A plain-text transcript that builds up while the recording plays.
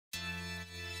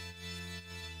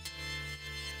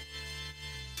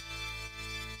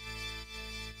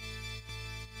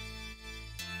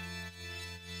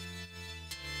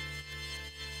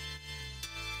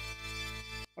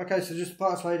Okay, so just the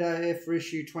parts laid out here for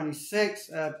issue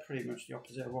 26, pretty much the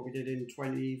opposite of what we did in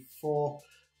 24.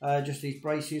 Just these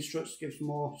bracing struts gives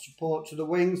more support to the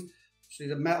wings. See,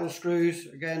 the metal screws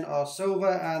again are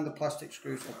silver and the plastic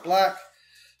screws are black.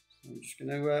 So I'm just going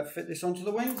to fit this onto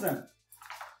the wings then.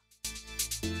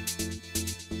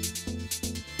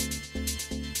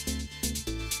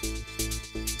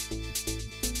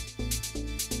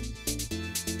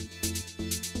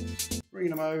 Bring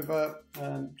them over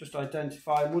and just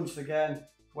identify once again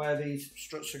where these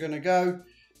struts are going to go.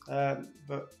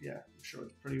 But yeah, I'm sure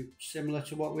it's pretty similar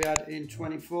to what we had in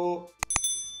 24.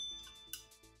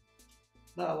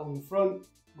 That along the front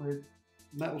with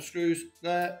metal screws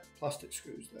there, plastic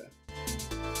screws there.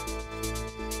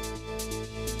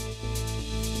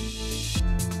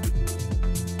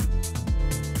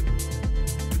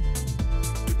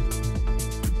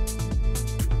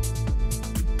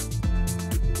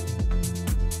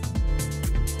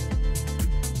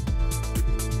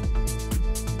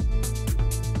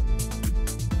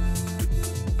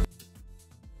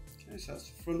 Okay, so that's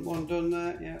the front one done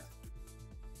there, yeah.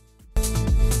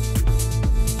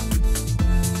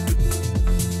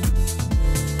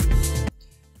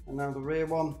 And now the rear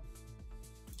one.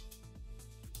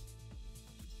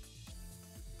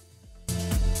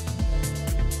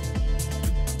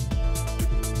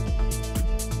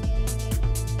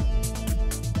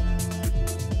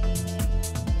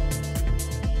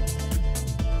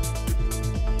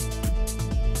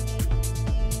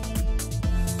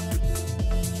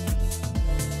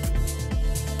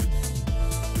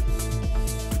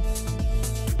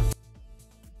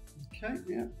 Okay,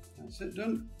 yeah, that's it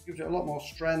done. Gives it a lot more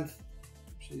strength.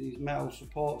 See these metal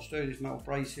supports do, these metal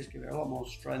braces give it a lot more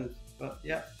strength. But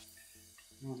yeah,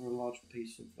 another large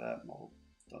piece of model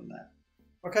done there.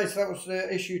 Okay, so that was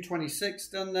issue 26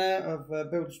 done there of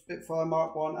Build a Spitfire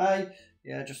Mk1A.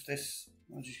 Yeah, just this,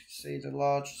 as you can see, the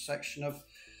large section of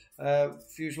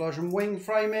fuselage and wing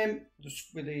framing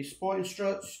just with the sporting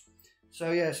struts.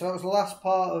 So yeah, so that was the last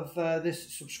part of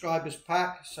this subscribers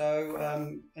pack.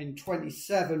 So in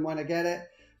 27, when I get it,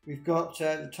 we've got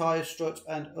the tyre struts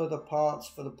and other parts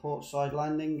for the port side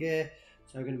landing gear.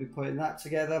 So we're going to be putting that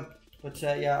together. But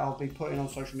yeah, I'll be putting on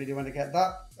social media when I get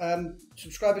that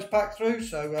subscribers pack through.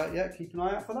 So yeah, keep an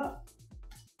eye out for that.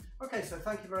 Okay, so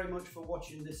thank you very much for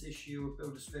watching this issue of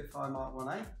Build a Spitfire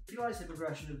Mk1A. If you like the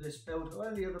progression of this build or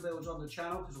any other builds on the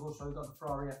channel, because we've also got the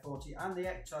Ferrari F40 and the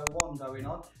Ecto 1 going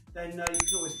on, then you can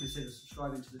always consider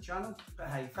subscribing to the channel. But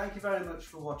hey, thank you very much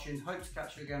for watching. Hope to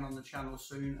catch you again on the channel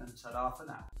soon, and ta-da for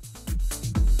now.